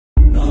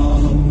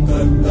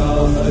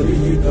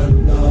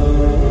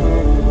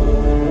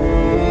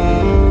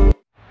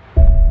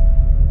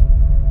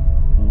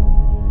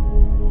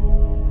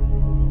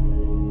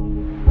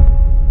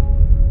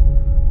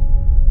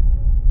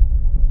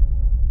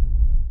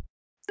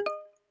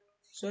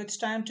So it's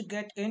time to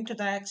get into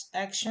the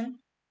action.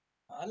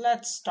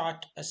 Let's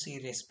start a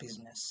serious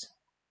business.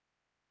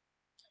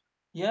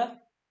 Yeah,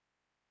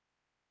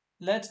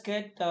 let's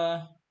get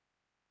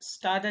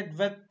started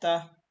with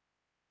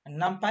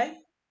NumPy.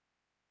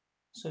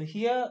 So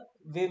here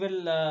we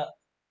will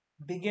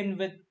begin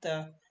with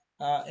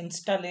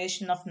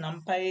installation of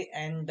NumPy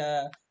and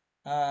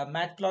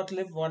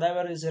Matplotlib,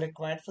 whatever is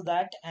required for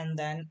that. And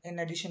then in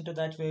addition to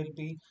that, we will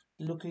be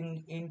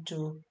looking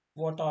into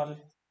what all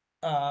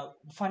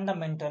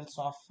fundamentals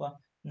of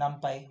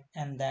NumPy,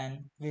 and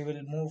then we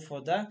will move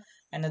for the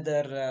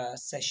another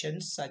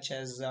sessions such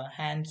as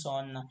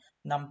hands-on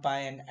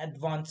NumPy and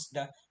advanced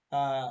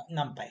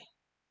NumPy.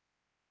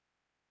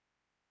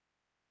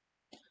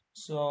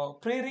 So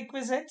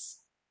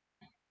prerequisites.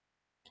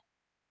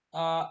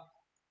 Uh,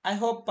 I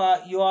hope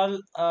you all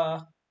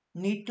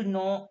need to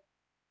know.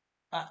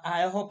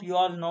 I hope you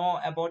all know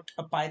about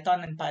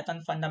Python and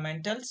Python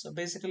fundamentals. So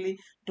basically,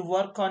 to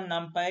work on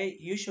NumPy,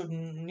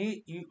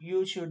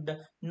 you should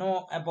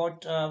know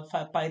about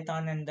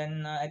Python and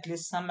then at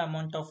least some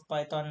amount of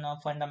Python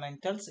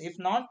fundamentals. If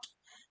not,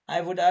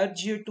 I would urge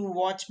you to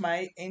watch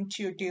my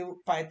intuitive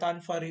Python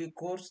for you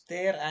course.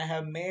 There I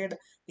have made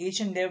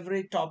each and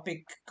every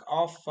topic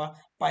of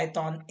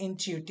Python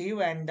intuitive,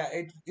 and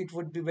it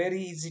would be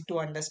very easy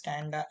to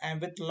understand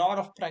and with a lot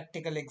of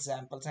practical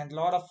examples and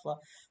lot of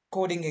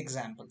coding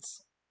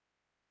examples.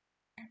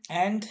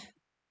 And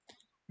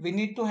we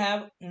need to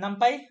have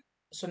NumPy.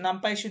 So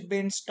NumPy should be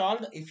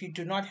installed. If you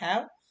do not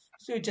have,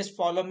 so you just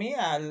follow me.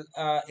 I'll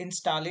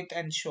install it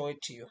and show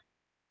it to you.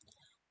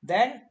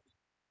 Then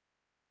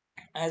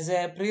as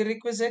a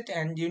prerequisite,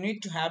 and you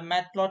need to have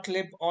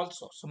matplotlib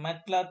also. So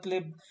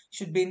matplotlib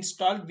should be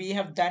installed. We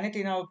have done it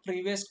in our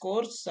previous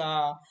course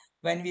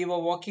when we were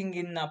working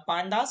in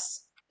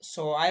pandas.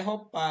 So I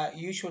hope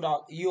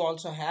you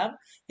also have.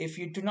 If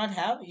you do not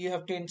have, you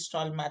have to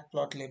install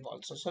matplotlib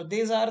also. So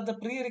these are the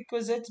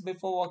prerequisites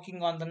before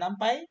working on the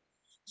NumPy.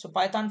 So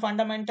Python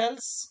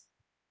fundamentals,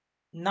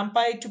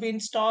 NumPy to be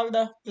installed,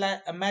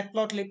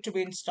 matplotlib to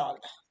be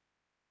installed.